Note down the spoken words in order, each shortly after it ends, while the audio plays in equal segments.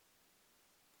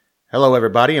Hello,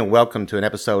 everybody, and welcome to an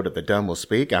episode of The Dumb Will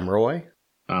Speak. I'm Roy.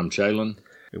 I'm Chalon.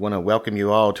 We want to welcome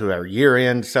you all to our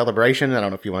year-end celebration. I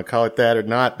don't know if you want to call it that or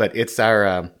not, but it's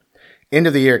our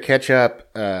end-of-the-year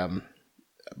catch-up.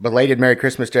 Belated Merry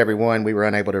Christmas to everyone. We were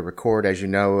unable to record. As you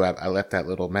know, I left that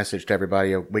little message to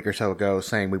everybody a week or so ago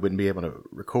saying we wouldn't be able to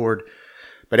record.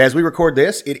 But as we record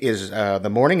this, it is the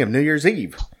morning of New Year's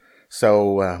Eve.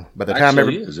 So by the time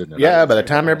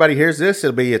everybody hears this,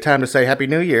 it'll be a time to say Happy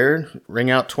New Year, ring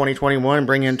out 2021, and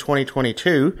bring in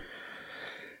 2022.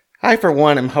 I, for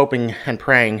one, am hoping and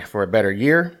praying for a better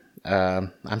year.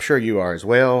 I'm sure you are as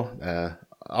well.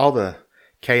 All the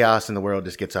chaos in the world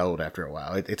just gets old after a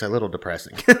while. It's a little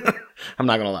depressing. I'm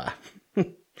not going to lie.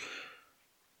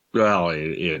 Well,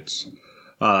 it's...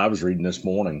 I was reading this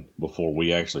morning before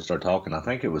we actually started talking. I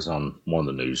think it was on one of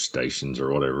the news stations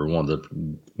or whatever, one of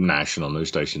the national news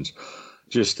stations.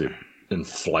 Just the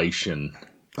inflation.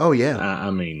 Oh, yeah. I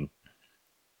mean,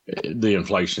 the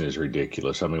inflation is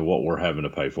ridiculous. I mean, what we're having to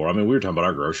pay for. I mean, we were talking about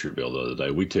our grocery bill the other day.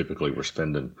 We typically were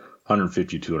spending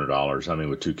 $150, $200. I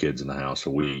mean, with two kids in the house a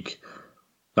week.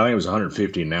 I think it was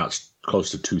 $150, and now it's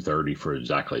close to $230 for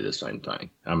exactly the same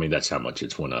thing. I mean, that's how much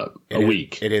it's went up a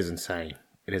week. It is insane.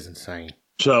 It is insane.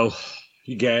 So,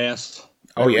 gas,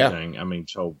 everything. Yeah. I mean,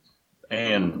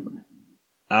 and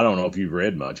I don't know if you've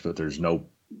read much, but there's no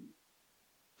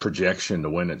projection to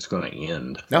when it's going to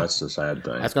end. No. That's the sad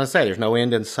thing. I was going to say, there's no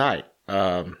end in sight.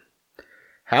 How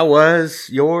was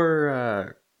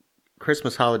your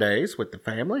Christmas holidays with the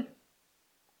family?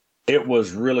 It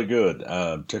was really good.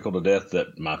 Tickled to death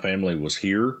that my family was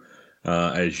here.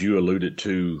 As you alluded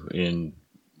to in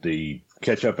the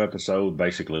catch-up episode,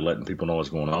 basically letting people know what's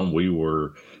going on.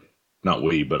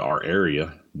 But our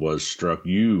area was struck.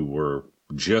 You were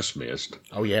just missed.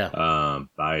 Oh, yeah.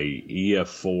 By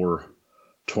EF4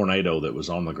 tornado that was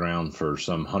on the ground for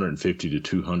some 150 to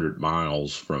 200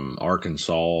 miles from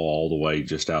Arkansas all the way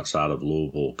just outside of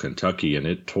Louisville, Kentucky, and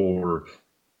it tore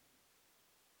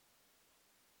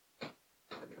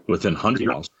within 100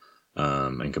 miles.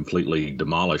 And completely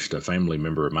demolished a family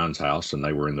member of mine's house, and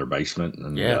they were in their basement.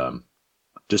 And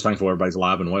just thankful everybody's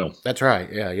alive and well. That's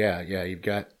right. Yeah. You've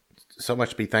got so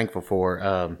much to be thankful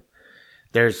for.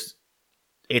 It's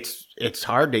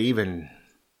hard to even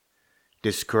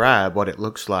describe what it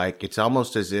looks like. It's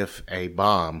almost as if a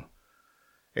bomb.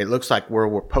 It looks like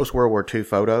post-World War II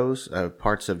photos of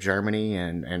parts of Germany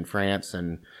and France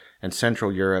and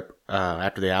Central Europe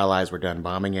after the Allies were done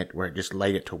bombing it, where it just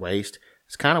laid it to waste.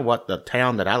 It's kind of what the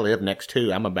town that I live next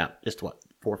to. I'm about 4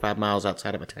 or 5 miles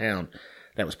outside of a town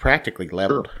that was practically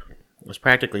leveled. Sure. It was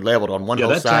practically leveled on one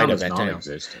whole side of that town.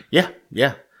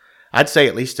 Yeah. I'd say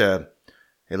at least 40%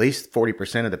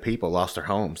 of the people lost their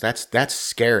homes. That's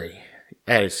scary.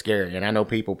 That is scary. And I know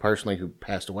people personally who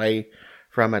passed away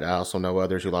from it. I also know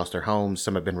others who lost their homes.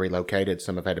 Some have been relocated.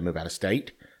 Some have had to move out of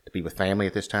state to be with family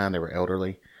at this time. They were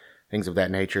elderly, things of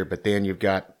that nature. But then you've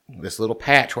got this little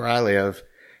patch where I live,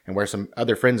 and where some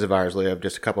other friends of ours live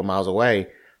just a couple miles away,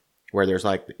 where there's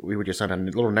we were just on a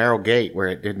little narrow gate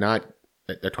where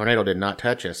the tornado did not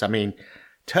touch us. I mean,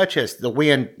 touch us. The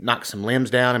wind knocked some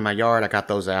limbs down in my yard. I got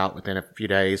those out within a few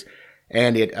days,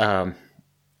 and it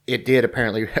did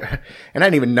apparently, and I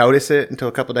didn't even notice it until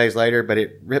a couple of days later, but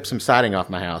it ripped some siding off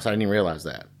my house. I didn't even realize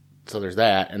that. So there's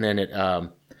that. And then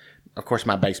of course,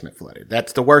 my basement flooded.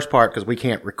 That's the worst part because we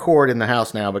can't record in the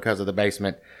house now because of the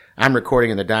basement. I'm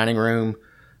recording in the dining room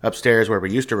upstairs where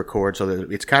we used to record, so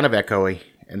that it's kind of echoey,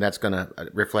 and that's going to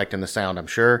reflect in the sound, I'm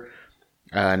sure.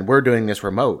 And we're doing this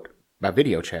remote by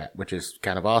video chat, which is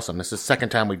kind of awesome. This is the second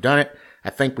time we've done it.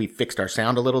 I think we fixed our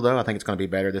sound a little, though. I think it's going to be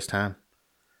better this time.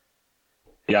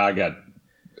 Yeah, I got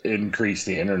increased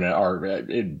the internet,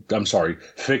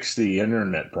 fixed the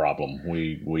internet problem.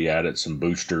 We added some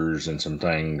boosters and some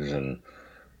things, and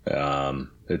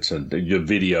the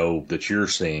video that you're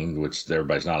seeing, which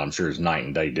everybody's not, I'm sure, is night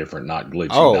and day different, not glitchy.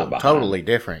 Oh, not totally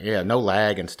different. Yeah, no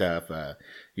lag and stuff.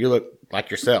 You look like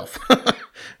yourself.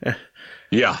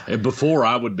 Yeah, and before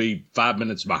I would be 5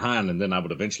 minutes behind, and then I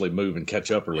would eventually move and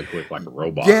catch up really quick like a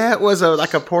robot. Yeah, it was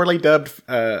like a poorly dubbed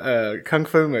kung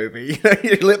fu movie.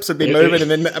 Your lips would be moving,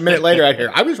 and then a minute later I'd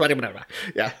hear, I was writing about it.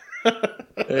 Yeah.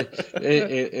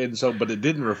 And so, but it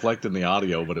didn't reflect in the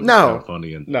audio, but it was kind of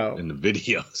funny in the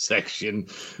video section.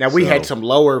 Now, we had some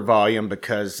lower volume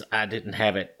because I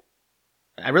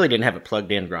really didn't have it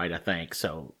plugged in right, I think.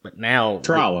 So, but now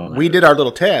we did our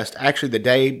little test. Actually, the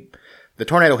day the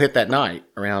tornado hit that night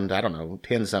around,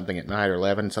 10 something at night or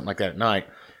 11, something like that at night.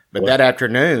 But that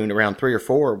afternoon, around 3 or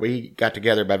 4, we got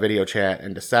together by video chat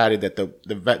and decided that the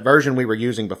version we were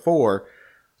using before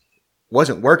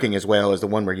wasn't working as well as the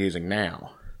one we're using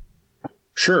now.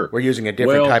 Sure. We're using a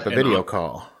different type of video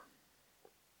call.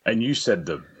 And you said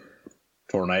the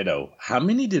tornado. How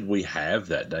many did we have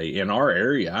that day in our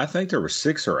area? I think there were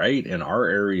 6 or 8 in our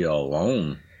area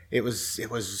alone. It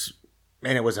was,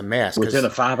 man, it was a mess. Within a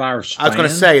 5-hour span? I was going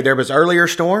to say, there was earlier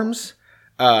storms.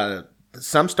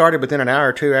 Some started within an hour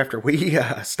or two after we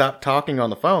stopped talking on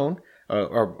the phone,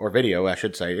 or video, I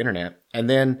should say, internet. And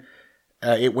then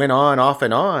it went on, off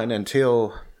and on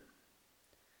until,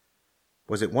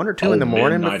 was it 1 or 2 in the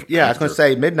morning? Yeah, I was going to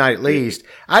say midnight at least.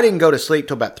 I didn't go to sleep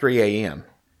till about 3 a.m.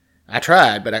 I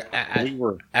tried, but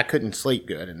I couldn't sleep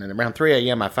good. And then around 3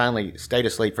 a.m., I finally stayed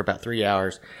asleep for about 3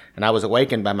 hours, and I was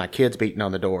awakened by my kids beating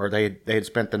on the door. They had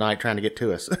spent the night trying to get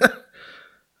to us.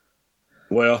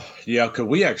 Well, yeah, because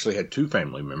we actually had 2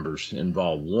 family members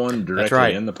involved. One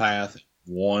directly in the path,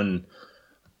 one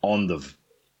on the,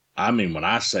 I mean, when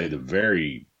I say the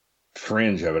very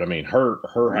fringe of it, I mean, her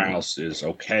house is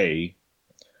okay,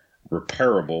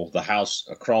 repairable. The house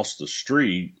across the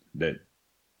street that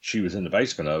she was in the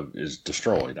basement of is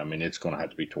destroyed. I mean, it's going to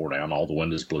have to be tore down. All the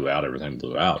windows blew out. Everything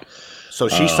blew out. So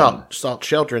she sought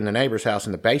shelter in the neighbor's house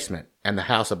in the basement, and the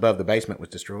house above the basement was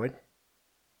destroyed?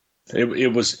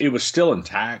 It was still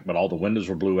intact, but all the windows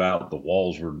were blew out. The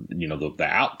walls were, the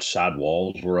outside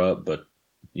walls were up, but,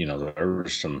 there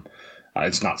was some,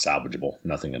 it's not salvageable.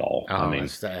 Nothing at all. Oh, I mean,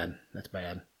 that's sad. That's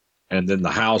bad. And then the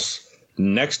house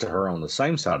next to her on the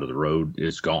same side of the road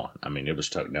is gone. I mean, it was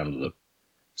tucked down to the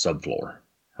subfloor.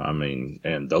 I mean,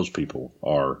 and those people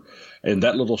are in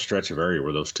that little stretch of area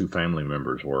where those 2 family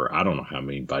members were. I don't know how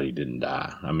anybody didn't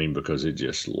die. I mean, because it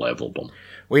just leveled them.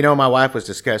 We know my wife was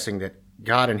discussing that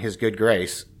God in his good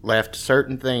grace left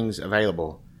certain things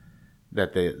available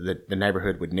that the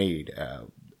neighborhood would need.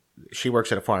 She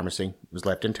works at a pharmacy, was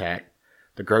left intact.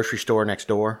 The grocery store next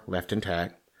door, left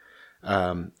intact.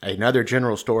 Another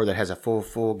general store that has a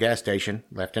full gas station,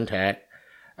 left intact.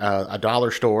 A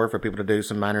dollar store for people to do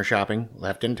some minor shopping,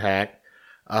 left intact.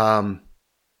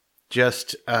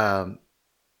 Just the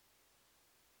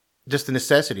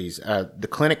necessities. The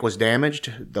clinic was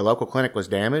damaged. The local clinic was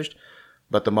damaged,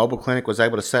 but the mobile clinic was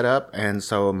able to set up. And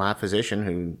so my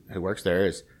physician who works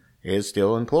there is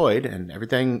still employed, and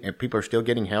everything, and people are still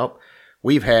getting help.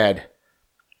 We've had,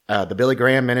 the Billy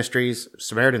Graham Ministries,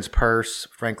 Samaritan's Purse,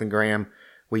 Franklin Graham.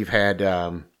 We've had,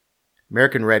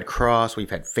 American Red Cross. We've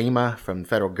had FEMA from the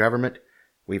federal government.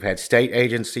 We've had state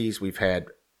agencies. We've had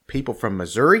people from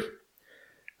Missouri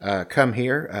come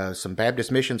here. Some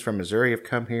Baptist missions from Missouri have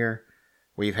come here.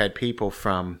 We've had people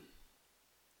from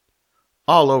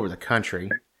all over the country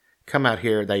come out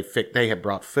here. They have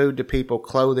brought food to people,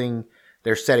 clothing.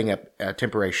 They're setting up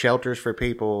temporary shelters for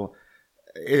people.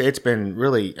 It's been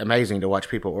really amazing to watch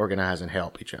people organize and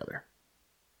help each other.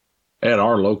 At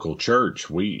our local church,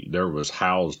 there was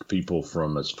housed people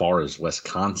from as far as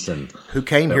Wisconsin who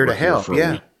came here to help.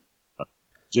 Yeah,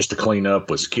 just to clean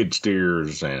up with skid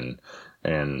steers and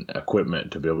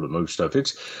equipment to be able to move stuff.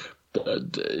 It's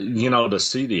to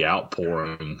see the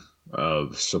outpouring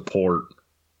of support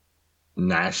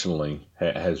nationally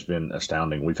has been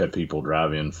astounding. We've had people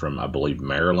drive in from, I believe,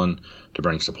 Maryland to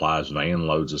bring supplies, van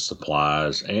loads of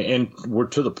supplies, and we're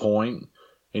to the point.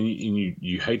 And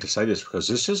you hate to say this because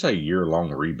this is a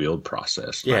year-long rebuild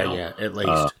process now. Yeah, at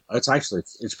least.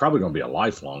 It's probably going to be a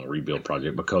lifelong rebuild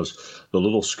project because the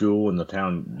little school in the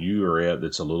town you are at,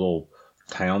 it's a little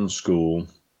town school.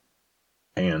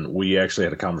 And we actually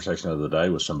had a conversation the other day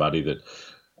with somebody that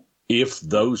if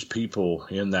those people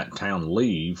in that town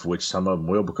leave, which some of them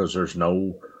will because there's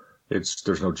no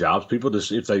jobs, people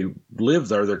just, if they live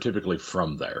there, they're typically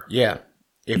from there. Yeah.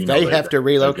 If they have to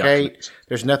relocate,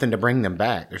 there's nothing to bring them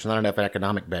back. There's not enough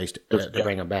economic base to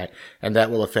bring them back. And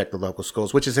that will affect the local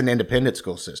schools, which is an independent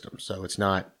school system. So it's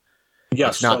not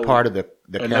not part of the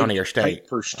county or state.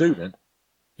 Per student.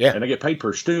 Yeah. And they get paid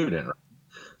per student.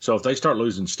 So if they start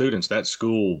losing students, that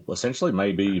school essentially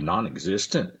may be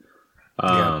non-existent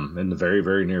in the very,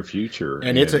 very near future.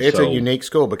 And it's a unique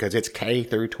school because it's K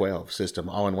through 12 system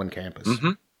all in one campus.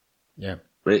 Mm-hmm. Yeah.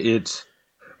 It's...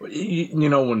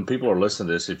 when people are listening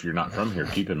to this, if you're not from here,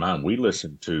 keep in mind, we live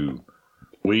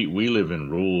in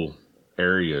rural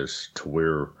areas to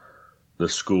where the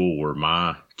school where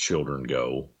my children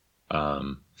go,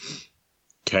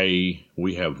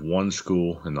 we have one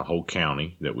school in the whole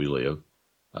county that we live.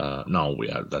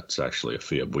 That's actually a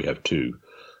fib. We have 2.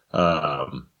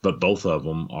 But both of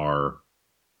them are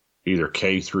either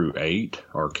K through 8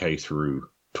 or K through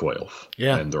 12.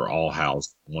 Yeah. And they're all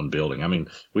housed in one building. I mean,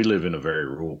 we live in a very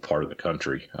rural part of the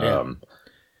country. Yeah.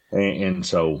 And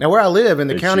so now where I live in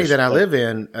the county that I live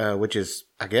in, which is,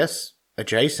 I guess,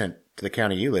 adjacent to the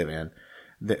county you live in,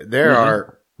 there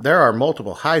are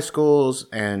multiple high schools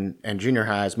and junior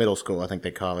highs, middle school, I think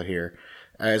they call it here.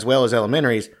 as well as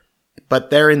elementaries, but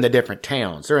they're in the different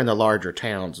towns. They're in the larger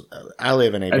towns. I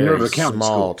live in a very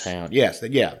small town. Yes,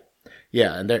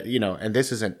 yeah, and and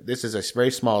this is a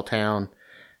very small town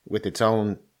with its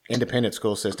own independent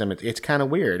school system. It's kind of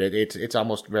weird. It's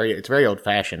almost very old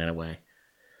fashioned in a way.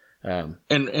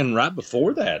 And right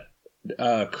before that,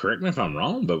 correct me if I'm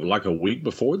wrong, but like a week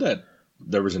before that,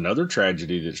 there was another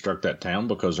tragedy that struck that town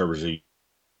because there was a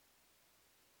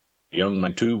young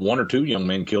man, one or two young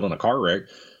men killed in a car wreck.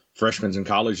 Freshmen in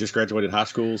college, just graduated high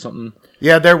school, something.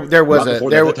 Yeah, there was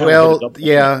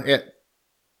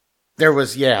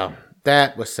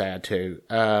that was sad too.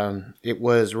 It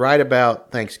was right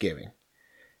about Thanksgiving,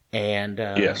 and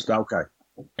yes, okay,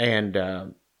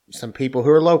 and some people who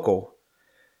are local,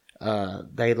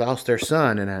 they lost their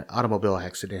son in an automobile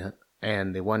accident,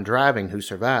 and the one driving who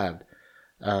survived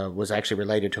was actually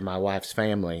related to my wife's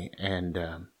family, and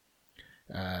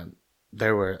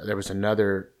there was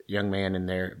another young man in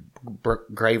there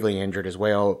gravely injured as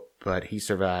well, but he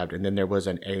survived. And then there was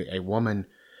a woman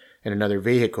in another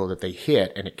vehicle that they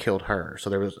hit, and it killed her. So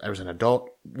there was an adult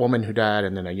woman who died,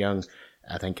 and then a young,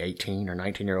 I think 18 or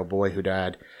 19-year-old boy who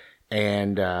died.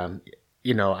 And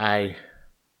I,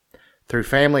 through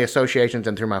family associations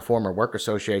and through my former work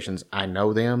associations, I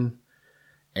know them,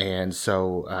 and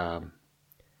so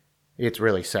it's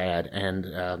really sad. And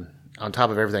on top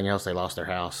of everything else, they lost their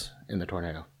house in the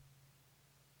tornado.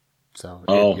 So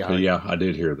I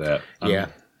did hear that.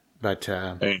 But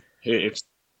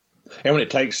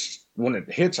when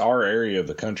it hits our area of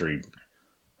the country,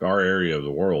 our area of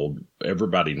the world,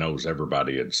 everybody knows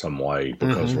everybody in some way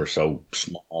because we're so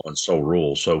small and so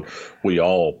rural. So we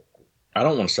all, I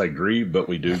don't want to say grieve, but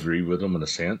we do grieve with them in a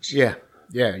sense. Yeah,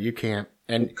 you can't,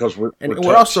 and because we're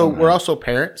also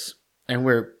parents, and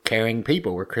we're caring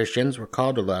people. We're Christians. We're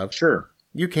called to love. Sure,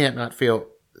 you can't not feel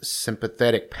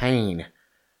sympathetic pain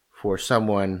for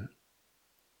someone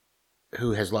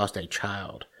who has lost a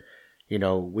child.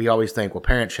 We always think, well,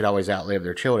 parents should always outlive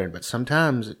their children, but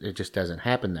sometimes it just doesn't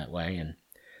happen that way, and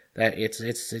that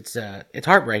it's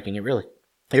heartbreaking. It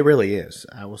really is.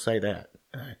 I will say that.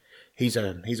 He's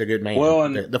a good man. Well,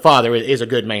 and the father is a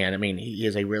good man. I mean, he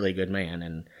is a really good man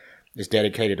and is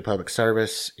dedicated to public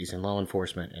service. He's in law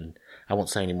enforcement, and I won't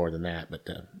say any more than that, but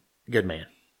good man.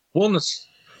 Well,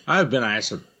 I've been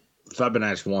asked, if I've been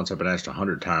asked once, I've been asked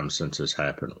 100 times since this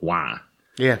happened. Why?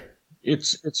 Yeah.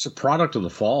 It's a product of the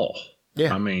fall.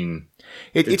 Yeah. I mean,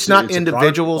 it's not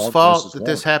individuals' fault that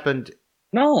this happened.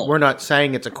 No. We're not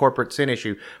saying it's a corporate sin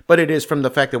issue, but it is from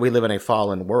the fact that we live in a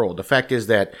fallen world. The fact is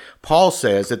that Paul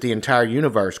says that the entire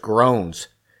universe groans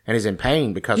and is in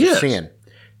pain because of sin.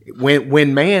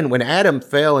 When Adam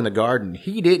fell in the garden,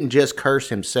 he didn't just curse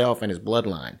himself and his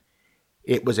bloodline.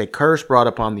 It was a curse brought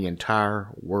upon the entire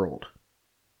world.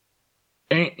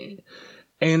 And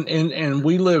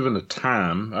we live in a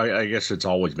time, I guess it's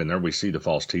always been there. We see the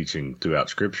false teaching throughout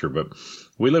Scripture, but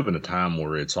we live in a time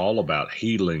where it's all about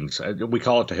healings. We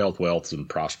call it the health, wealth, and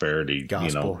prosperity.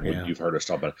 Gospel, You've heard us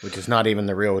talk about it. Which is not even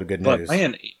the real good news. But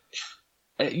man,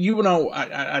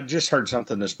 I just heard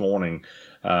something this morning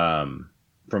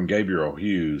from Gabriel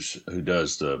Hughes, who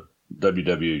does the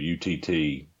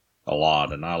WWUTT a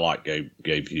lot, and I like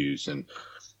Gabe Hughes, and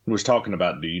was talking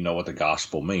about, do you know what the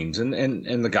gospel means? And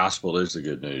the gospel is the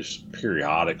good news.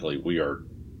 Periodically, we are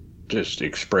just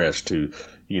expressed to,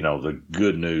 the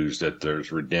good news that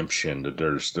there's redemption, that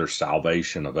there's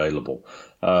salvation available.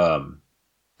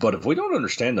 But if we don't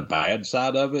understand the bad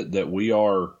side of it, that we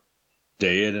are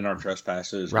dead in our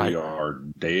trespasses, right. We are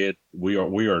dead. We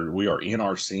are in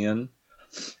our sin,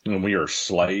 and we are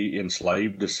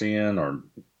enslaved to sin or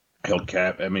held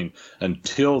cap. I mean,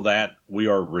 until that we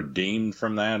are redeemed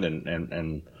from that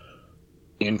and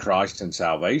in Christ and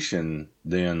salvation,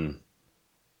 then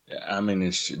I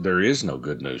mean, there is no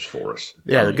good news for us.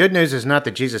 Yeah, the good news is not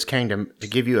that Jesus came to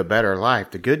give you a better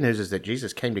life. The good news is that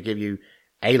Jesus came to give you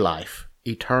a life,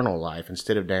 eternal life,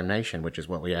 instead of damnation, which is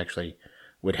what we actually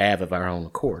would have of our own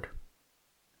accord.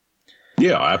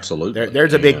 Yeah, absolutely.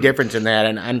 There's a big difference in that,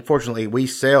 and unfortunately, we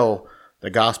sell the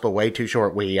gospel way too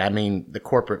short. I mean the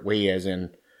corporate we, as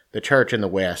in the church in the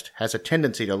West, has a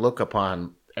tendency to look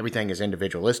upon everything as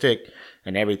individualistic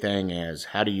and everything as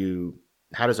how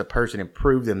does a person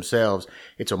improve themselves?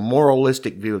 It's a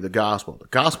moralistic view of the gospel. The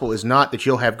gospel is not that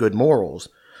you'll have good morals.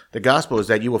 The gospel is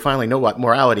that you will finally know what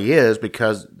morality is,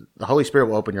 because the Holy Spirit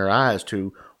will open your eyes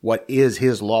to what is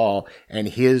His law and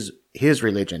His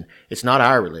religion. It's not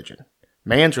our religion.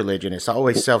 Man's religion is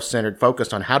always self-centered,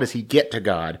 focused on how does he get to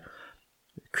God.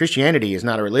 Christianity is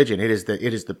not a religion. It is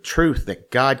the truth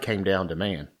that God came down to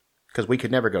man, because we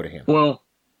could never go to Him. Well,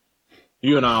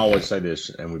 You and I always say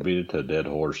this, and we beat it to a dead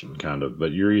horse, and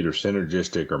but you're either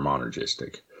synergistic or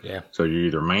monergistic. Yeah. So you're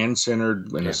either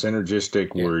man-centered and a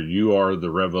synergistic, where you are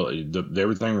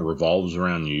everything revolves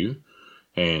around you,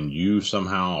 and you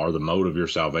somehow are the mode of your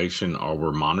salvation, or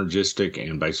we're monergistic,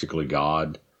 and basically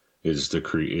God is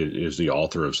the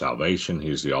author of salvation.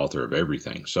 He's the author of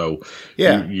everything. So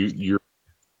you're.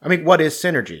 I mean, what is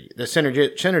synergy? The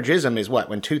synergism is what?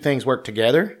 When two things work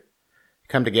together,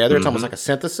 come together. It's almost like a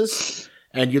synthesis.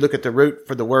 And you look at the root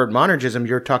for the word monergism,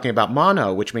 you're talking about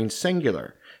mono, which means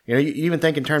singular. You even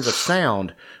think in terms of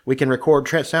sound. We can record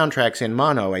soundtracks in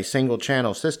mono, a single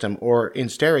channel system, or in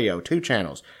stereo, 2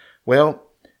 channels. Well,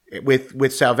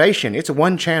 with salvation, it's a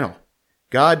 1 channel.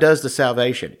 God does the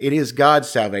salvation. It is God's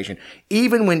salvation.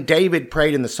 Even when David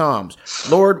prayed in the Psalms,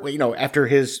 Lord, after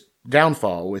his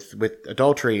downfall with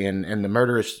adultery and the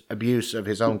murderous abuse of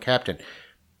his own captain,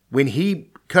 when he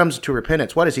comes to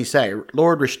repentance, what does he say?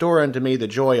 Lord, restore unto me the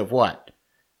joy of what?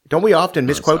 Don't we often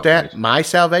misquote that? My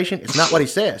salvation? It's not what he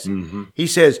says. He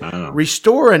says,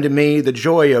 restore unto me the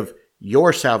joy of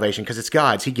your salvation, because it's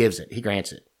God's. He gives it. He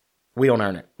grants it. We don't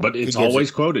earn it. But it's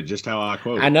always quoted just how I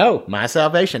quote it. I know, my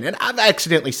salvation. And I've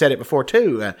accidentally said it before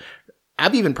too.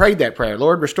 I've even prayed that prayer.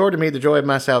 Lord, restore to me the joy of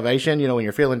my salvation, when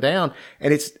you're feeling down.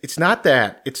 And it's not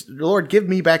that. It's, Lord, give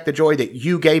me back the joy that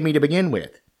you gave me to begin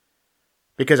with.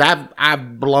 Because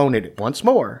I've blown it once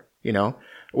more,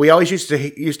 We always used to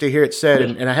hear it said,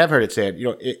 and I have heard it said,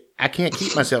 I can't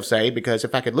keep myself saved, because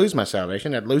if I could lose my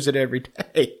salvation, I'd lose it every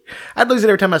day. I'd lose it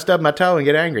every time I stub my toe and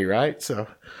get angry, right? So,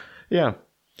 yeah.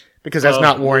 Because that's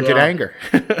not warranted anger.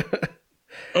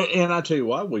 And I tell you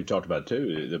what, we talked about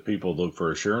too, that people look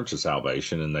for assurance of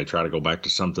salvation, and they try to go back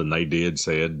to something they did,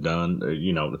 said, done,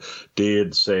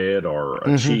 did, said, or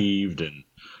achieved.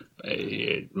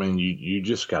 And you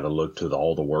just got to look to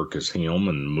all the work as him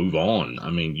and move on. I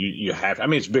mean, you have,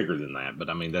 it's bigger than that, but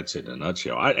that's it in a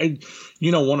nutshell.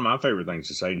 One of my favorite things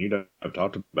to say, and I've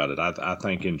talked about it, I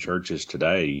think in churches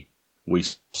today, we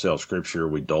sell scripture,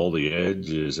 we dull the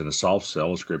edges, and a soft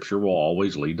sell of scripture will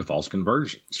always lead to false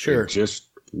conversions. Sure. It just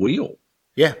will.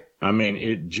 Yeah. I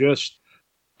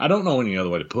don't know any other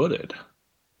way to put it.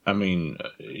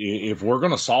 If we're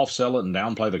going to soft sell it and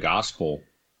downplay the gospel,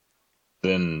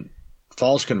 then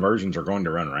false conversions are going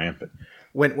to run rampant.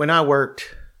 When I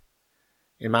worked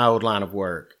in my old line of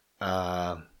work,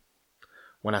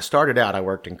 when I started out, I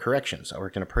worked in corrections. I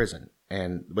worked in a prison.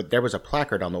 But there was a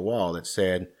placard on the wall that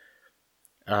said,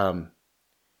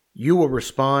 you will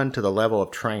respond to the level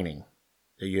of training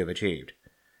that you have achieved.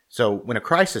 So when a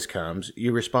crisis comes,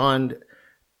 you respond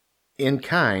in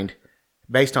kind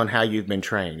based on how you've been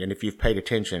trained and if you've paid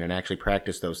attention and actually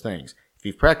practiced those things. If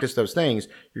you've practiced those things,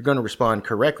 you're going to respond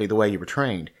correctly the way you were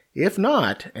trained. If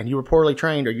not, and you were poorly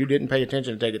trained or you didn't pay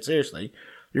attention and take it seriously,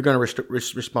 you're going to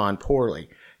respond poorly.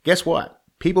 Guess what?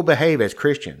 People behave as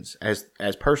Christians, as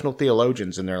personal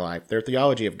theologians in their life. Their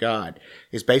theology of God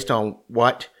is based on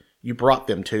what you brought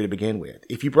them to begin with.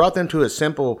 If you brought them to a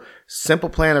simple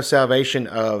plan of salvation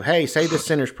of, hey, say this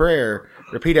sinner's prayer,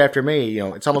 repeat after me.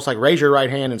 It's almost like raise your right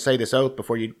hand and say this oath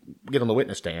before you get on the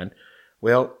witness stand.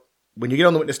 Well, when you get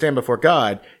on the witness stand before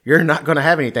God, you're not going to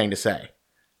have anything to say.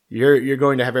 You're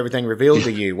going to have everything revealed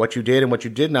to you, what you did and what you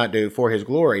did not do for his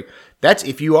glory. That's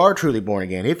if you are truly born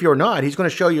again. If you're not, he's going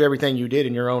to show you everything you did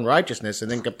in your own righteousness and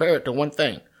then compare it to one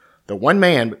thing. The one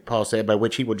man, Paul said, by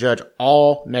which he will judge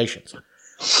all nations,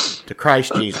 to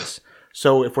Christ Jesus.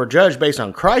 So if we're judged based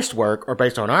on Christ's work or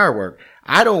based on our work,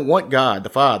 I don't want God the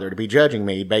Father to be judging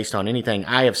me based on anything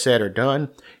I have said or done,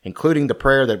 including the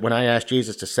prayer that when I asked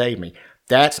Jesus to save me.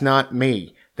 That's not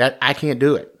me. That I can't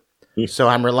do it. So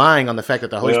I'm relying on the fact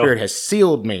that the Holy Spirit has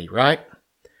sealed me, right?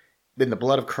 In the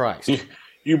blood of Christ.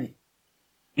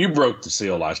 You broke the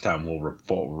seal last time we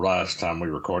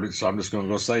recorded, so I'm just going to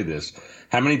go say this.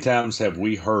 How many times have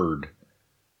we heard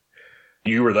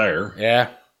you were there?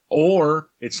 Yeah. Or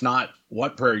it's not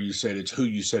what prayer you said, it's who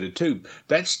you said it to.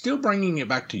 That's still bringing it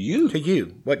back to you. To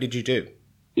you. What did you do?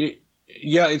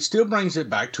 It still brings it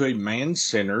back to a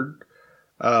man-centered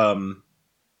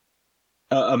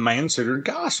a man-centered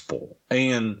gospel.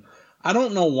 And I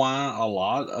don't know why a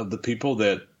lot of the people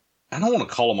that, I don't want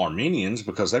to call them Arminians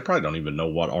because they probably don't even know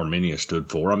what Armenia stood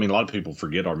for. A lot of people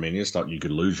forget Arminians, thought you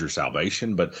could lose your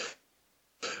salvation, but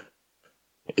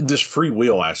this free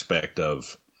will aspect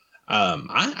of,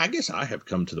 I guess I have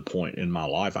come to the point in my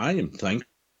life, I am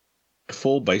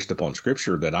thankful based upon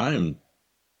scripture that I am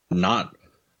not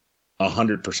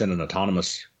 100% an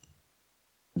autonomous,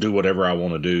 do whatever I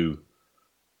want to do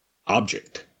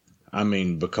object.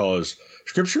 Because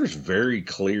scripture is very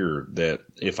clear that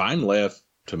if I'm left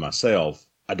to myself,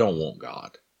 I don't want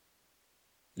God.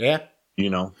 Yeah.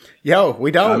 Yo,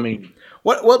 we don't. I mean,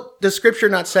 what does Scripture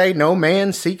not say? No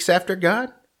man seeks after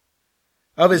God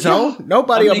of his own.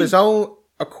 Nobody of his own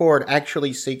accord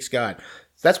actually seeks God.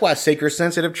 That's why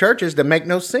seeker-sensitive churches that make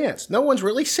no sense. No one's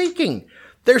really seeking.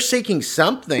 They're seeking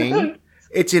something.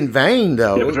 It's in vain,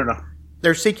 though. Yeah, but they're not.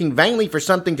 They're seeking vainly for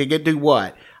something to do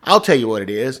what? I'll tell you what it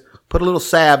is. Put a little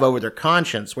salve over their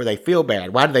conscience where they feel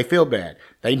bad. Why do they feel bad?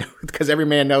 They know because every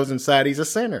man knows inside he's a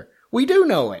sinner. We do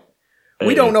know it.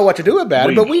 We don't know what to do about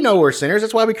it, but we know we're sinners.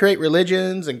 That's why we create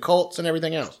religions and cults and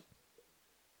everything else.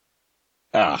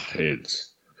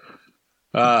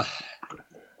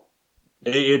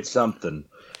 It's something.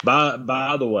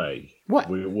 By the way, what?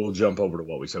 We'll jump over to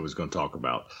what we said we was going to talk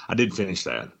about. I did finish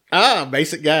that.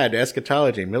 Basic Guide to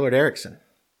Eschatology, Millard Erickson.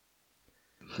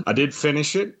 I did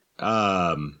finish it.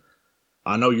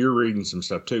 I know you're reading some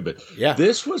stuff too, but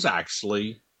this was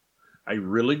actually a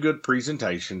really good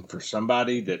presentation for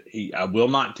somebody that I will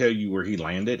not tell you where he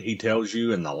landed. He tells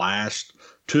you in the last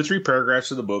 2 or 3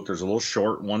 paragraphs of the book, there's a little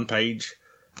short 1-page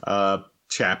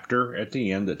chapter at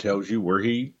the end that tells you where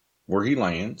he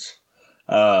lands.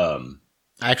 I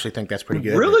actually think that's pretty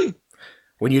good. Really?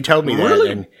 When you told me that,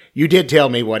 and you did tell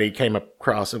me what he came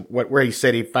across and where he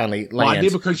said he finally lands. Well, I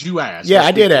did because you asked. Yeah,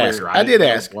 I did ask. I did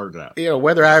ask.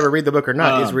 Whether I ever read the book or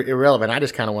not is irrelevant. I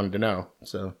just kind of wanted to know.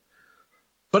 So,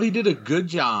 but he did a good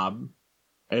job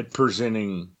at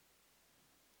presenting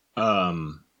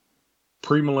premillennial,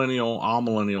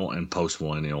 amillennial, and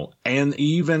postmillennial, and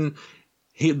even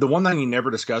the one thing he never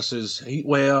discusses. I'm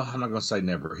not going to say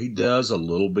never. He does a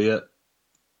little bit.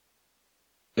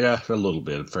 Yeah, a little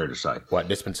bit, fair to say. What,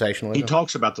 dispensationalism? He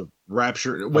talks about the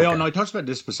rapture. Well, no, he talks about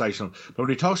dispensational, but when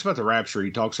he talks about the rapture,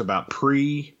 he talks about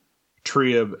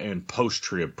pre-trib and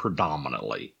post-trib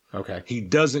predominantly. Okay. He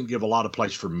doesn't give a lot of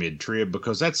place for mid-trib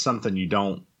because that's something you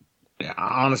don't,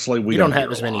 honestly, you don't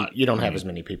have as many. You don't have as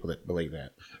many people that believe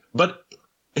that. But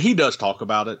he does talk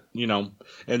about it, and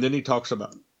then he talks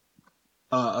about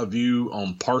a view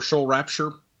on partial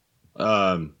rapture.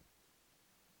 So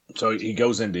he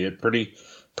goes into it pretty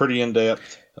in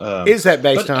depth. Is that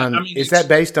based on? Is that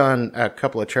based on a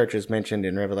couple of churches mentioned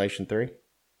in Revelation 3?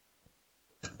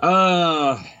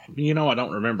 I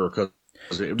don't remember because.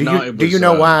 Do you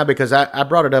know why? Because I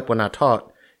brought it up when I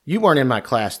taught. You weren't in my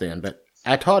class then, but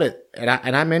I taught it and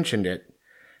I mentioned it.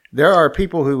 There are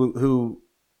people who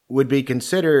would be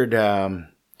considered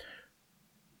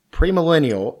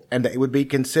premillennial, and they would be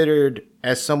considered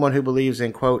as someone who believes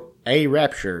in, quote, a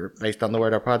rapture based on the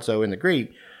word harpazo in the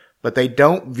Greek. But they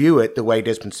don't view it the way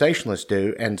dispensationalists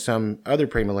do and some other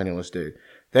premillennialists do.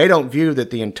 They don't view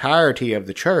that the entirety of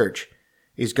the church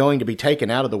is going to be taken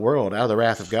out of the world, out of the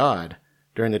wrath of God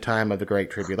during the time of the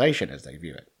Great Tribulation, as they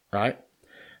view it, right?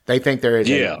 They think there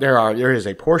is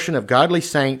a portion of godly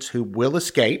saints who will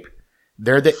escape.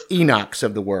 They're the Enochs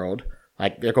of the world,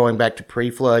 like they're going back to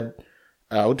pre-flood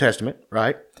Old Testament,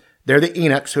 right? They're the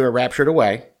Enochs who are raptured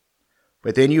away.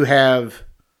 But then you have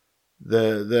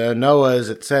the Noahs,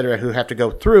 etc., who have to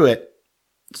go through it.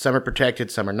 Some are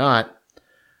protected, some are not.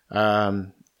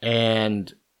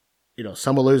 And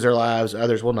some will lose their lives,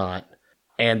 others will not.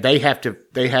 And they have to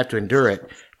endure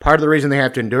it. Part of the reason they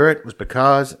have to endure it was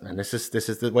because, and this is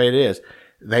the way it is,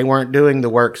 they weren't doing the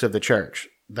works of the church.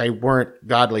 They weren't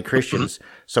godly Christians.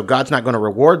 So God's not going to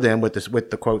reward them with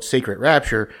the quote secret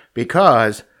rapture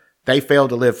because they failed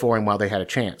to live for him while they had a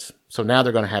chance. So now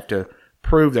they're going to have to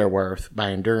prove their worth by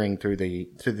enduring through the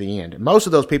end. And most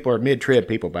of those people are mid-trib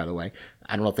people, by the way.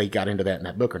 I don't know if they got into that in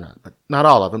that book or not, but not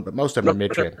all of them, but most of them are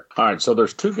mid-trib. All right, so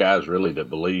there's 2 guys really that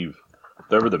believe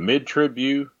they were the mid-trib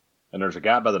view, and there's a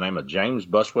guy by the name of James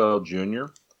Buswell Jr.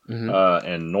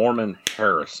 And Norman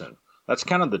Harrison. That's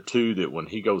kind of the 2 that when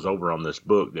he goes over on this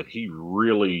book that he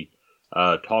really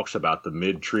talks about the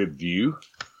mid-trib view.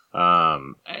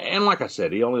 And like I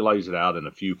said, he only lays it out in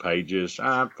a few pages,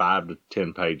 5 to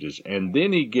 10 pages. And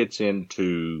then he gets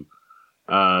into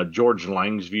George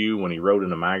Lang's view when he wrote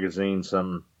in a magazine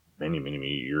some many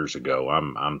years ago.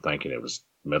 I'm thinking it was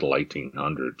middle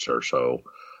 1800s or so.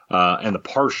 And the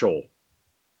partial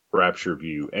rapture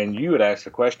view. And you had asked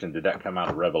the question, did that come out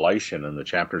of Revelation and the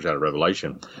chapters out of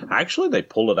Revelation? Actually, they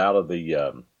pulled it out of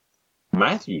the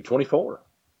Matthew 24.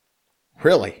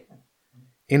 Really?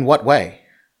 In what way?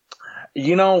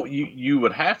 You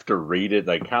would have to read it.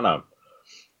 They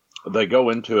go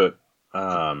into it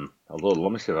a little.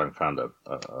 Let me see if I can find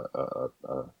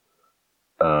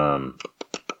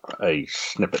a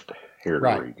snippet here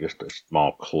to read, just a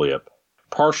small clip.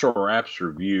 Partial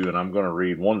rapture view, and I'm going to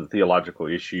read one of the theological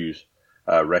issues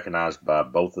recognized by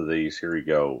both of these. Here we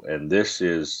go. And this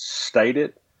is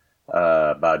stated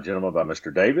by a gentleman by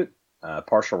Mr. David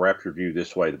partial rapture view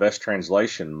this way. The best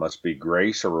translation must be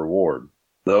grace or reward.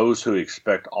 Those who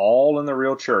expect all in the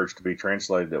real church to be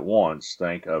translated at once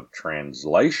think of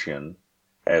translation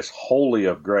as wholly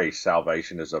of grace.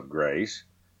 Salvation is of grace.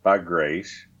 By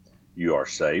grace, you are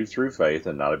saved through faith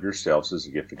and not of yourselves as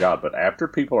a gift of God. But after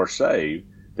people are saved,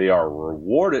 they are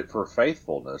rewarded for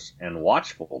faithfulness and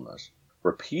watchfulness.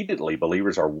 Repeatedly,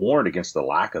 believers are warned against the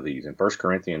lack of these. In 1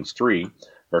 Corinthians 3,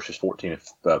 verses 14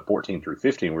 through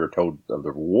 15, we are told of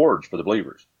the rewards for the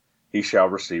believers. He shall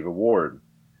receive a reward.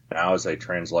 Now, as a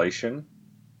translation,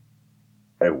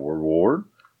 a reward,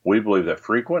 we believe that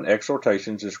frequent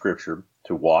exhortations in Scripture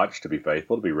to watch, to be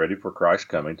faithful, to be ready for Christ's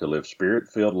coming, to live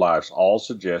Spirit-filled lives, all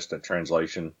suggest that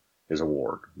translation is a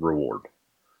reward.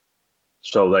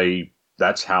 So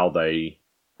that's how they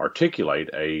articulate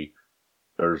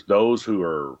there's those who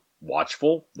are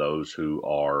watchful, those who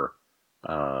are,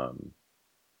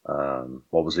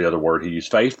 what was the other word he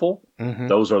used? Faithful. Mm-hmm.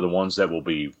 Those are the ones that will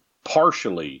be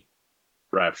partially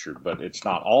raptured, but it's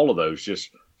not all of those, just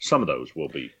some of those will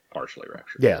be partially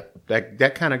raptured. Yeah,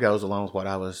 that kind of goes along with what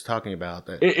I was talking about.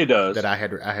 It does. That I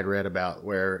had read about,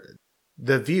 where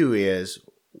the view is,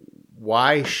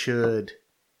 why should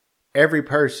every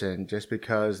person, just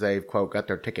because they've, quote, got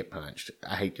their ticket punched,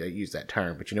 I hate to use that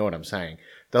term, but you know what I'm saying,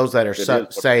 those that are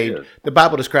saved, the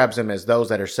Bible describes them as those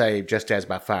that are saved just as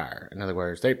by fire. In other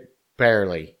words, they're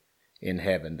barely in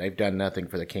heaven. They've done nothing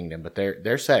for the kingdom, but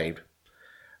they're saved.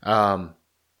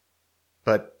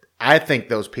 But I think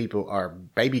those people are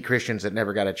baby Christians that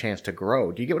never got a chance to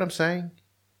grow. Do you get what I'm saying?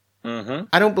 Mm-hmm.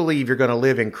 I don't believe you're going to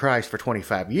live in Christ for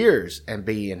 25 years and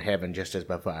be in heaven just as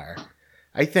by fire.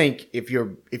 I think if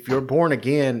you're born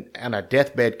again on a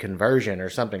deathbed conversion or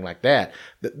something like that,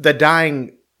 the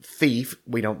dying thief,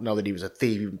 we don't know that he was a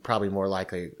thief, probably more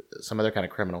likely some other kind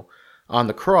of criminal, on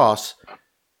the cross,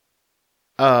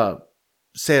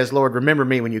 says, Lord, remember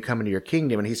me when you come into your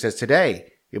kingdom. And he says,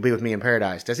 today you'll be with me in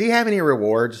paradise. Does he have any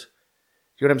rewards?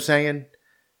 You know what I'm saying?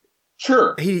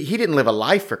 Sure. He didn't live a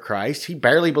life for Christ. He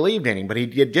barely believed in him, but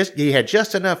he had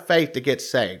just enough faith to get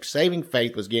saved. Saving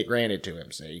faith was granted to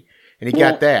him, see? And he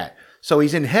got that. So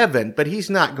he's in heaven, but he's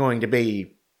not going to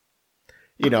be,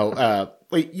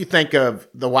 you think of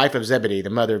the wife of Zebedee, the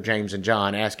mother of James and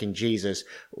John, asking Jesus,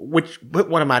 put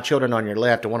one of my children on your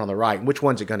left and one on the right, and which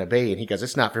one's it going to be? And he goes,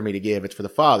 it's not for me to give, it's for the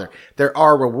Father. There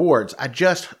are rewards. I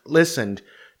just listened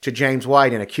to James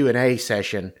White in a Q&A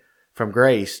session from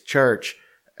Grace Church.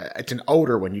 It's an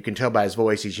older one. You can tell by his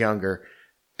voice he's younger.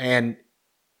 And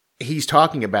he's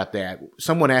talking about that.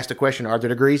 Someone asked the question, are there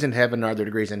degrees in heaven? Are there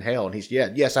degrees in hell? And he's,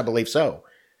 yes, I believe so.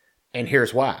 And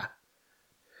here's why.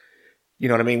 You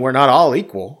know what I mean? We're not all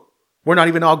equal. We're not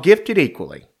even all gifted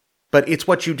equally. But it's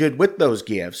what you did with those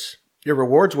gifts. Your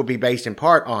rewards will be based in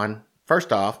part on,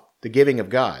 first off, the giving of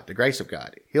God, the grace of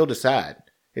God. He'll decide.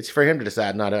 It's for him to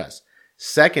decide, not us.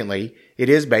 Secondly, it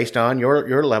is based on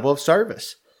your level of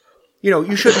service.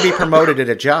 You shouldn't be promoted at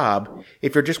a job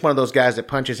if you're just one of those guys that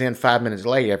punches in 5 minutes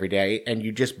late every day and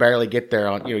you just barely get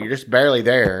there you're just barely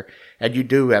there and you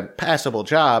do a passable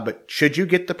job. But should you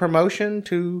get the promotion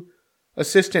to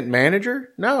assistant manager?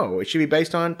 No, it should be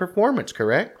based on performance,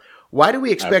 correct? Why do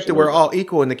we expect that we're all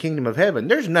equal in the kingdom of heaven?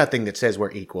 There's nothing that says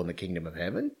we're equal in the kingdom of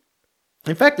heaven.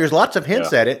 In fact, there's lots of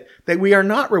hints at it that we are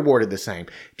not rewarded the same.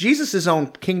 Jesus' own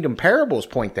kingdom parables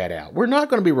point that out. We're not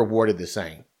going to be rewarded the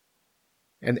same.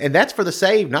 And that's for the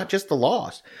saved, not just the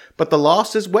lost, but the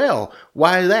lost as well.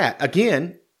 Why is that?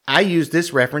 Again, I used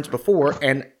this reference before,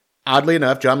 and oddly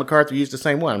enough, John MacArthur used the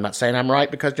same one. I'm not saying I'm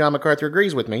right because John MacArthur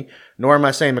agrees with me, nor am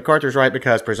I saying MacArthur's right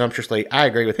because presumptuously I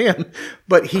agree with him,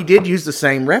 but he did use the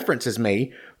same reference as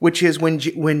me, which is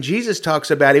when Jesus talks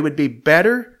about it would be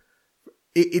better,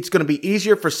 it's going to be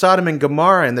easier for Sodom and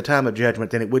Gomorrah in the time of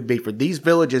judgment than it would be for these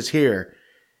villages here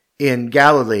in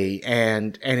Galilee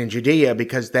and in Judea,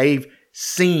 because they've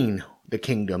seen the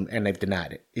kingdom and they've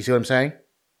denied it. You see what I'm saying?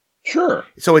 Sure.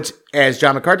 So it's, as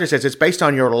John MacArthur says, it's based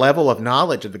on your level of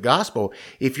knowledge of the gospel.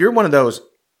 If you're one of those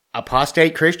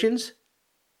apostate Christians,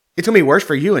 it's going to be worse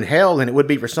for you in hell than it would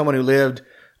be for someone who lived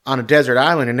on a desert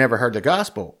island and never heard the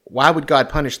gospel. Why would God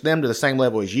punish them to the same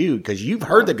level as you? Because you've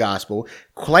heard the gospel,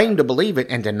 claimed to believe it,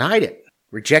 and denied it,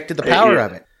 rejected the power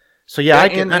of it. So I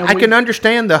can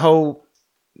understand the whole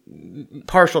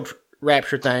partial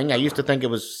rapture thing. I used to think it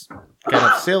was kind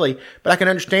of silly, but I can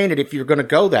understand it if you're going to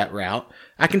go that route.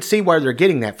 I can see where they're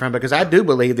getting that from, because I do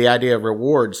believe the idea of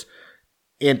rewards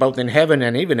in both in heaven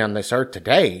and even on this earth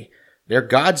today, they're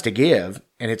God's to give,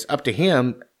 and it's up to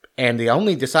him. And the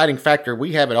only deciding factor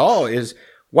we have at all is,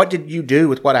 what did you do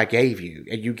with what I gave you?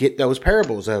 And you get those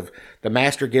parables of the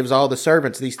master gives all the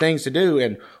servants these things to do,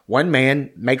 and one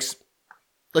man makes,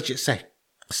 let's just say,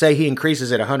 say he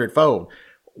increases it 100-fold.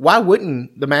 Why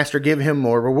wouldn't the master give him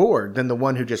more reward than the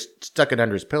one who just stuck it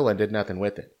under his pillow and did nothing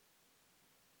with it?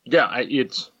 Yeah,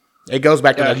 it goes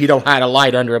back to you don't hide a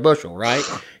light under a bushel, right?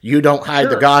 You don't hide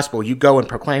the gospel. You go and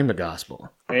proclaim the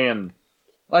gospel. And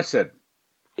like I said,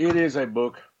 it is a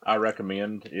book I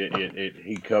recommend.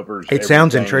 He covers. It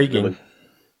sounds intriguing. Really,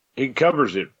 he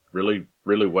covers it really,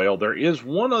 really well. There is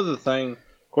one other thing.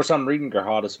 Of course, I'm reading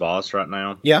Gerhardus Voss right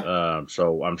now. Yeah.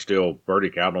 So I'm still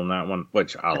verdict out on that one,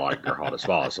 which I like Gerhardus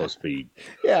Voss. Let's be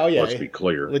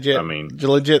clear. Legit. I mean,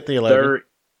 legit theologian. There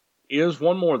is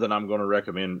one more that I'm going to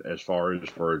recommend as far as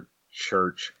for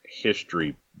church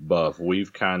history buff.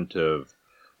 We've kind of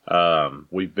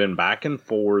we've been back and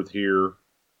forth here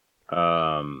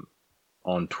on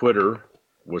Twitter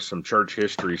with some church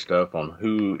history stuff on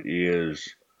who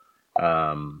is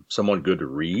someone good to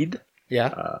read.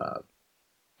 Yeah.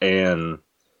 And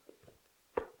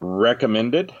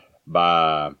recommended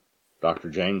by Dr.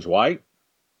 James White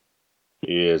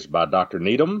is by Dr.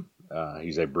 Needham.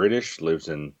 He's a British, lives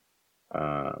in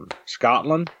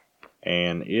Scotland,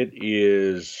 and it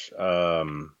is a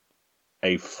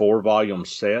 4-volume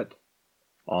set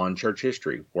on church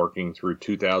history, working through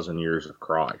 2,000 years of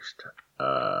Christ.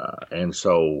 And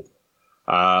so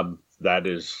that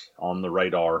is on the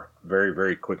radar very,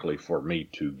 very quickly for me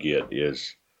to get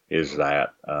is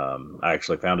that I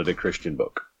actually found it a Christian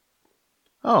book.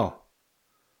 Oh,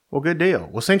 well, good deal.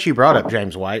 Well, since you brought up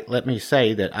James White, let me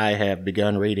say that I have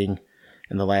begun reading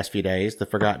in the last few days The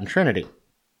Forgotten Trinity,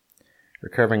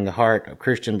 Recovering the Heart of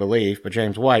Christian Belief by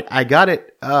James White. I got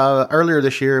it earlier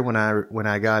this year when I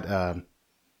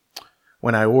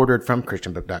ordered from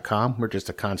ChristianBook.com. We're just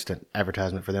a constant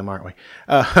advertisement for them, aren't we?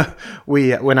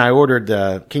 When I ordered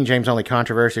the King James Only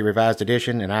Controversy Revised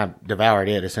Edition, and I devoured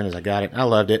it as soon as I got it. I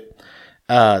loved it.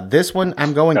 This one,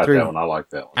 I'm going through. That one. I like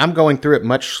that one. I'm going through it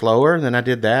much slower than I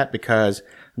did that because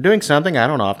I'm doing something I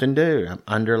don't often do. I'm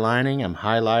underlining, I'm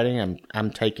highlighting,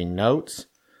 I'm taking notes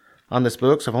on this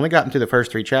book. So I've only gotten through the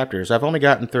first 3 chapters. I've only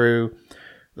gotten through.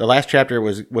 The last chapter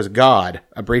was God,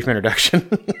 a brief introduction.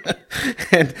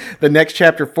 And the next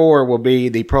chapter 4 will be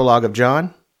the prologue of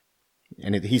John.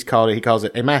 And he calls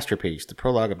it a masterpiece, the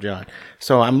prologue of John.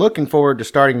 So I'm looking forward to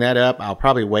starting that up. I'll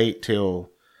probably wait till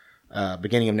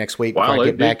beginning of next week before I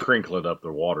get back. It did crinkle it up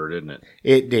the water, didn't it?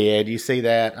 It did. You see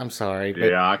that? I'm sorry.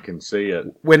 Yeah, I can see it.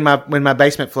 When my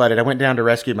basement flooded, I went down to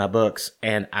rescue my books,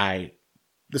 and I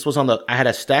had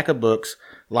a stack of books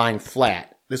lying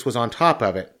flat. This was on top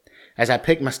of it. As I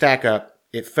picked my stack up,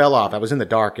 it fell off. I was in the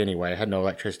dark anyway. I had no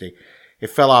electricity. It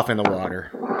fell off in the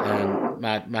water. And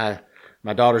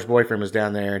my daughter's boyfriend was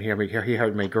down there, and he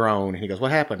heard me groan. And he goes,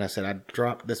 "What happened?" I said, "I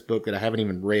dropped this book that I haven't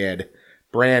even read,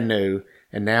 brand new,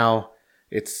 and now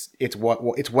it's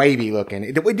wavy looking.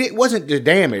 It wasn't just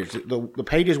damaged. The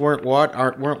pages weren't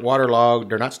waterlogged.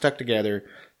 They're not stuck together.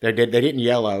 They didn't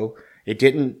yellow. It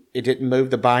didn't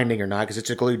move the binding or not because it's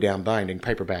a glued down binding,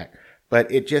 paperback. But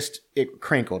it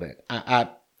crinkled it.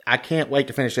 I can't wait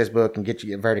to finish this book and get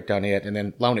you a verdict on it and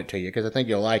then loan it to you because I think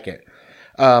you'll like it.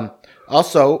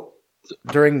 Also,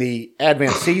 during the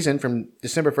Advent season from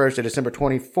December 1st to December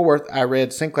 24th, I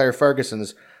read Sinclair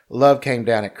Ferguson's Love Came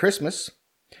Down at Christmas,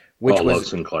 which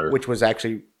was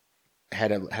actually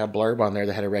had a blurb on there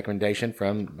that had a recommendation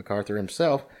from MacArthur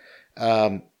himself.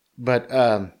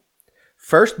 But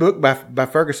first book by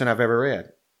Ferguson I've ever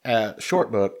read. Short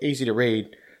book, easy to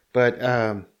read.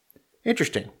 But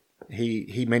interesting.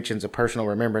 He mentions a personal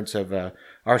remembrance of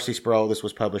R.C. Sproul. This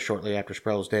was published shortly after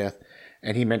Sproul's death.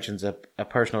 And he mentions a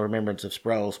personal remembrance of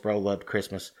Sproul. Sproul loved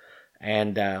Christmas.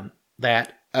 And I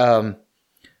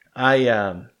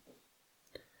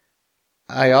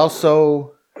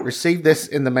also received this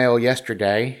in the mail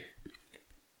yesterday.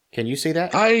 Can you see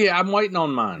that? I'm waiting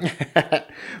on mine.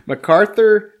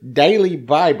 MacArthur Daily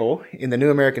Bible in the New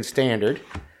American Standard.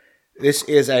 This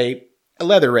is a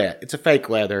leatherette. It's a fake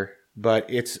leather, but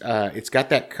it's got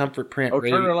that comfort print.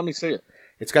 Turner, let me see it.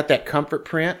 It's got that comfort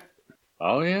print.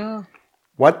 Oh yeah.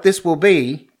 What this will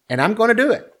be, and I'm going to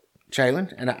do it,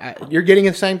 Chalon. And you're getting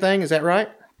the same thing, is that right?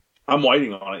 I'm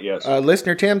waiting on it. Yes.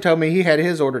 Listener Tim told me he had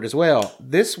his ordered as well.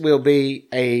 This will be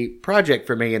a project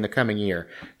for me in the coming year,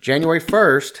 January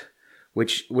 1st,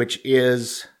 which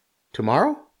is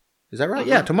tomorrow. Is that right? Mm-hmm.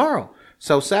 Yeah, tomorrow.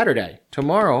 So Saturday,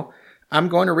 tomorrow. I'm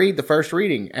going to read the first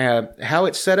reading. How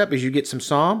it's set up is you get some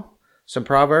Psalm, some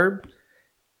Proverb,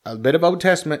 a bit of Old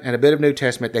Testament, and a bit of New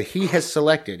Testament that he has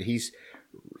selected. He's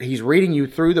reading you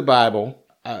through the Bible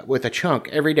with a chunk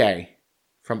every day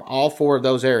from all 4 of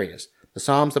those areas. The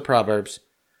Psalms, the Proverbs,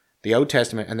 the Old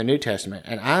Testament, and the New Testament.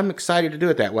 And I'm excited to do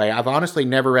it that way. I've honestly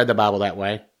never read the Bible that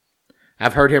way.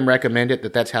 I've heard him recommend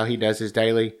it, that's how he does his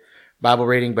daily Bible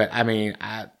reading, but I mean,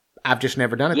 I've just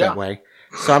never done it that way.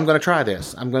 So I'm going to try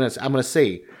this. I'm going to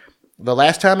see. The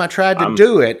last time I tried to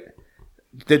do it,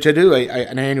 to do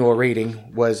an annual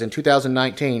reading was in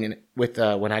 2019 with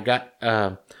when I got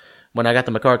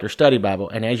the MacArthur Study Bible,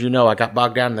 and as you know, I got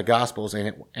bogged down in the Gospels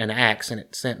and Acts, and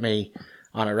it sent me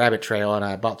on a rabbit trail, and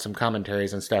I bought some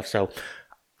commentaries and stuff. So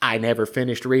I never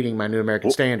finished reading my New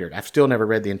American Standard. I've still never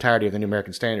read the entirety of the New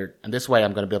American Standard, and this way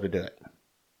I'm going to be able to do it.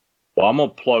 Well, I'm going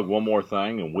to plug one more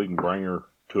thing, and we can bring her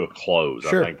to a close.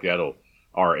 Sure. I think that'll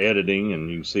our editing, and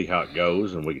you can see how it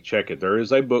goes, and we can check it. There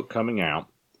is a book coming out,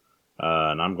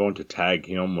 and I'm going to tag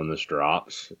him when this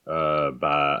drops,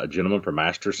 by a gentleman from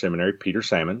Master Seminary, Peter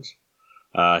Sammons.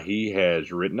 He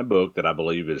has written a book that I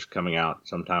believe is coming out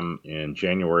sometime in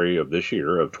January of this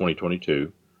year, of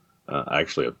 2022,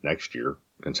 actually of next year,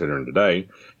 considering today.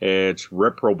 It's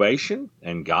Reprobation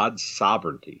and God's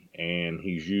Sovereignty, and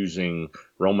he's using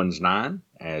Romans 9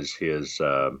 as his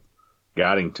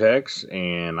guiding text,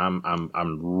 and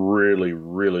I'm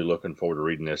really looking forward to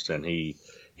reading this. And he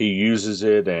uses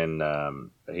it,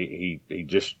 and he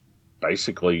just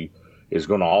basically is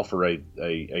going to offer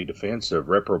a defense of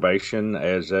reprobation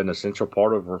as an essential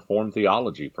part of Reformed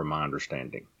theology, from my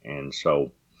understanding. And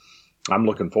so I'm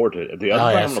looking forward to it. The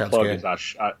other thing I'm going to plug is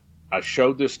I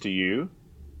showed this to you,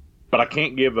 but I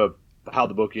can't give how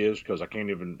the book is because I can't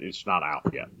even, it's not out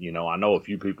yet. You know, I know a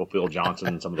few people, Phil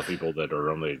Johnson, some of the people that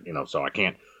are on the, you know, so I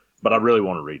can't, but I really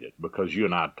want to read it because you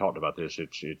and I talked about this.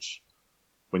 It's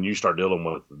when you start dealing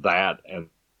with that, and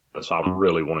so I'm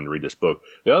really wanting to read this book.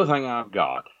 The other thing I've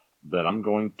got that I'm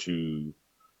going to,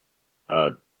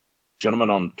 gentleman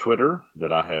on Twitter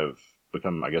that I have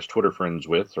become, I guess, Twitter friends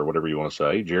with, or whatever you want to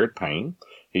say, Jared Payne.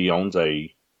 He owns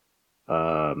a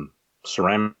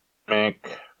ceramic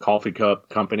coffee cup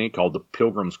company called the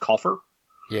Pilgrim's Coffer.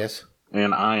 Yes.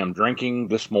 And I am drinking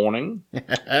this morning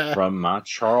from my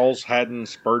Charles Haddon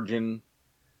Spurgeon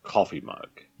coffee mug.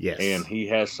 Yes. And he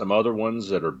has some other ones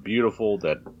that are beautiful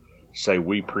that say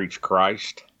 "We Preach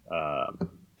Christ."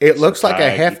 It looks like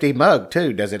a hefty mug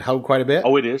too. Does it hold quite a bit?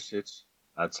 Oh, it is.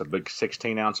 That's a big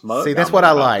 16-ounce mug. See, that's what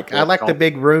I like. I like the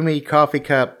big roomy coffee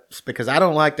cups because I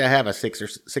don't like to have a 6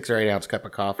 or 8 ounce cup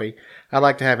of coffee. I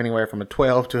like to have anywhere from a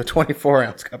 12 to a 24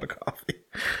 ounce cup of coffee.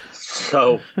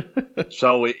 So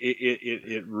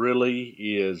it really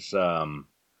is.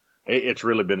 It's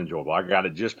really been enjoyable. I got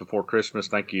it just before Christmas.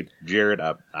 Thank you, Jared.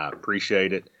 I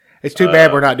appreciate it. It's too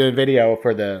bad we're not doing video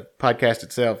for the podcast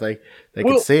itself. They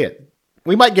can see it.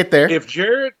 We might get there.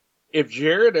 If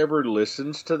Jared ever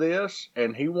listens to this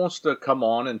and he wants to come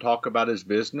on and talk about his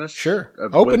business, sure,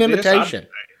 open invitation.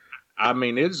 I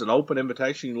mean, it's an open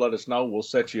invitation. You let us know. We'll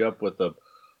set you up with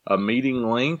a meeting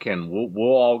link, and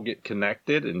we'll all get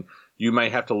connected. And you may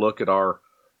have to look at our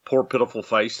poor, pitiful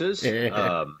faces,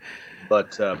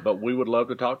 but we would love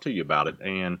to talk to you about it.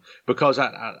 And because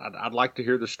I'd like to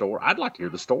hear the story. I'd like to hear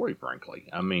the story, frankly.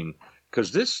 I mean,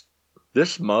 because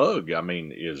this mug, I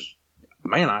mean, is,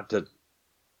 man,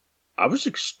 I was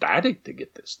ecstatic to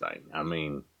get this thing. I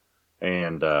mean,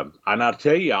 and I'll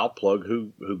tell you, I'll plug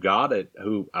who got it,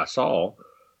 who I saw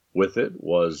with it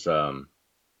was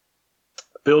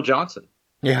Phil Johnson.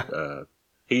 Yeah.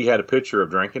 He had a picture of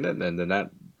drinking it, and then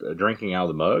that drinking out of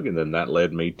the mug, and then that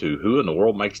led me to who in the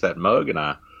world makes that mug, and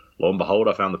lo and behold,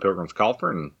 I found the Pilgrim's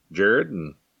Coffer and Jared,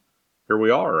 and here we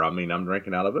are. I mean, I'm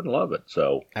drinking out of it and love it.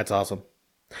 So that's awesome.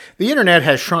 The internet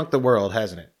has shrunk the world,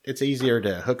 hasn't it? It's easier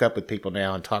to hook up with people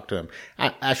now and talk to them.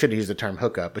 I shouldn't use the term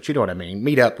hook up, but you know what I mean.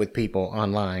 Meet up with people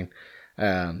online.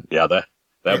 Yeah,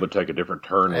 that would take a different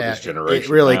turn with this generation. It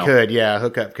really could. Yeah,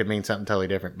 hook up could mean something totally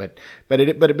different. But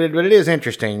it is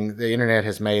interesting. The internet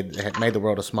has made the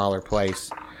world a smaller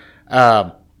place.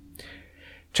 Chalon,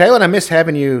 I miss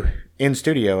having you in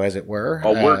studio, as it were.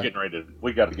 Oh, we're getting ready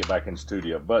we got to get back in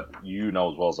studio, but you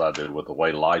know as well as I do with the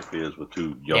way life is with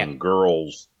two young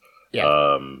girls,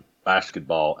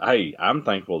 basketball. Hey, I'm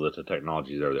thankful that the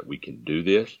technology is there that we can do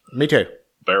this. Me too.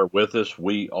 Bear with us.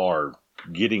 We are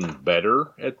getting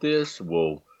better at this.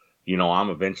 I'm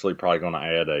eventually probably going to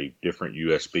add a different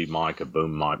USB mic, a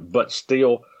boom mic, but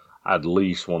still, I'd at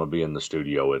least want to be in the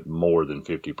studio at more than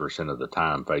 50% of the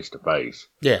time face to face.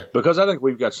 Yeah. Because I think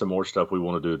we've got some more stuff we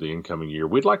want to do the incoming year.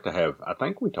 We'd like to have, I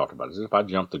think we talked about this. If I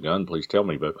jump the gun, please tell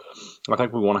me. But I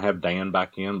think we want to have Dan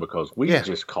back in because we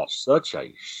just caught such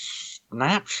a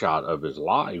snapshot of his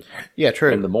life. Yeah,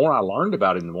 true. And the more I learned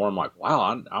about him, the more I'm like,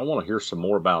 wow, I want to hear some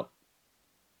more about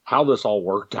how this all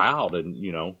worked out. And,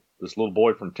 this little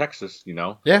boy from Texas, kind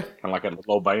of like a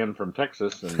little band from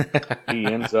Texas, and he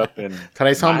ends up in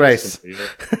today's home base.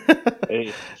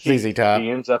 ZZ Top. He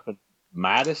ends up in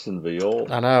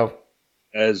Madisonville. I know.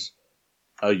 As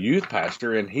a youth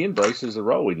pastor, and he embraces the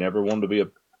role. He never wanted to be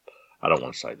I don't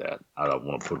want to say that. I don't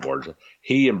want to put words.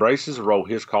 He embraces the role.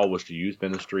 His call was to youth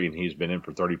ministry, and he's been in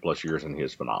for 30 plus years, and he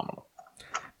is phenomenal.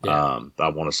 Yeah. I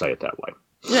want to say it that way.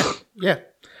 Yeah, yeah.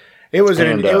 It was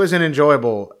an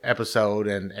enjoyable episode,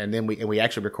 and then we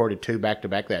actually recorded 2 back to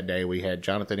back that day. We had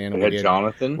Jonathan in.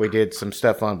 We did some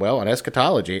stuff on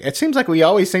eschatology. It seems like we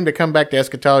always seem to come back to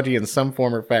eschatology in some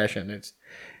form or fashion.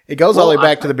 It goes all the way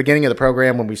back to the beginning of the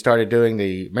program when we started doing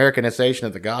the Americanization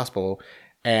of the gospel.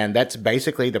 And that's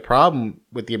basically the problem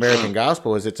with the American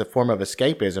gospel is it's a form of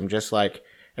escapism, just like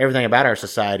everything about our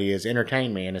society is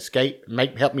entertain me and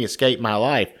help me escape my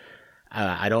life.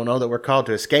 I don't know that we're called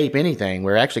to escape anything.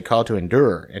 We're actually called to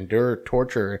endure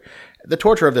torture, the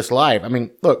torture of this life. I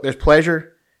mean, look, there's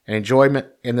pleasure and enjoyment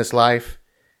in this life.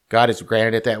 God has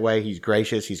granted it that way. He's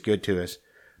gracious. He's good to us.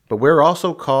 But we're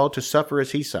also called to suffer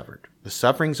as he suffered, the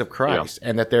sufferings of Christ,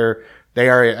 and that they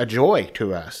are a joy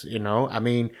to us. I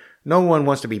mean, no one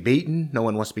wants to be beaten. No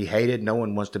one wants to be hated. No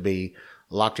one wants to be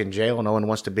locked in jail. No one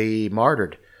wants to be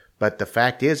martyred. But the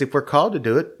fact is, if we're called to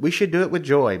do it, we should do it with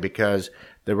joy because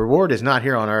the reward is not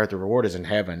here on earth. The reward is in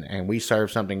heaven. And we serve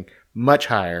something much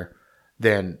higher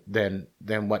than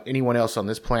what anyone else on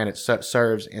this planet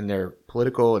serves in their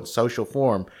political and social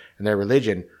form and their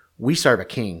religion. We serve a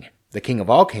king, the King of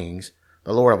all kings,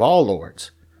 the Lord of all lords.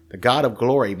 The God of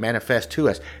glory manifest to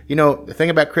us. The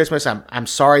thing about Christmas, I'm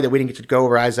sorry that we didn't get to go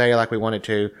over Isaiah like we wanted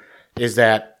to, is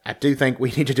that I do think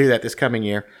we need to do that this coming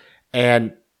year.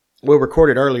 And we'll record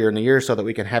it earlier in the year so that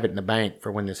we can have it in the bank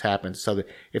for when this happens. So that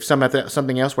if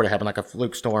something else were to happen, like a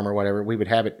fluke storm or whatever, we would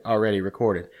have it already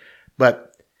recorded.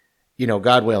 But,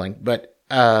 God willing. But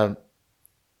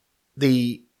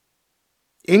we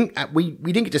didn't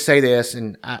get to say this,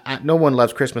 and no one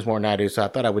loves Christmas more than I do, so I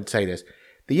thought I would say this.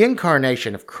 The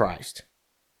incarnation of Christ,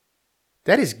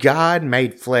 that is God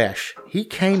made flesh. He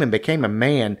came and became a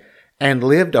man and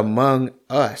lived among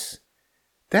us.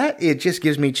 It just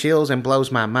gives me chills and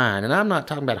blows my mind. And I'm not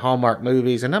talking about Hallmark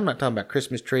movies, and I'm not talking about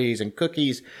Christmas trees and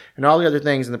cookies and all the other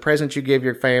things and the presents you give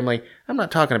your family. I'm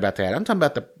not talking about that. I'm talking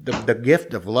about the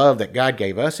gift of love that God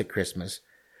gave us at Christmas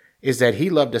is that he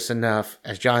loved us enough,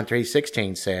 as John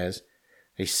 3:16 says,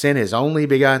 he sent his only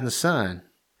begotten Son.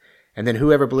 And then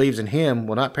whoever believes in him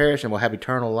will not perish and will have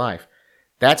eternal life.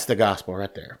 That's the gospel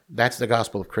right there. That's the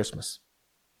gospel of Christmas.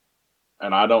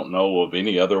 And I don't know of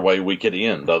any other way we could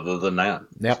end other than that.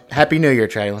 Yep. Happy New Year,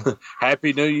 Chalon.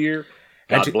 Happy New Year.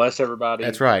 God bless everybody.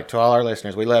 That's right. To all our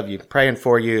listeners, we love you. Praying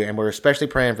for you. And we're especially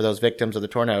praying for those victims of the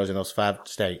tornadoes in those 5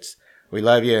 states. We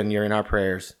love you and you're in our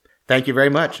prayers. Thank you very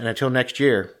much. And until next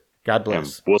year, God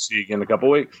bless. And we'll see you again in a couple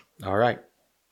weeks. All right.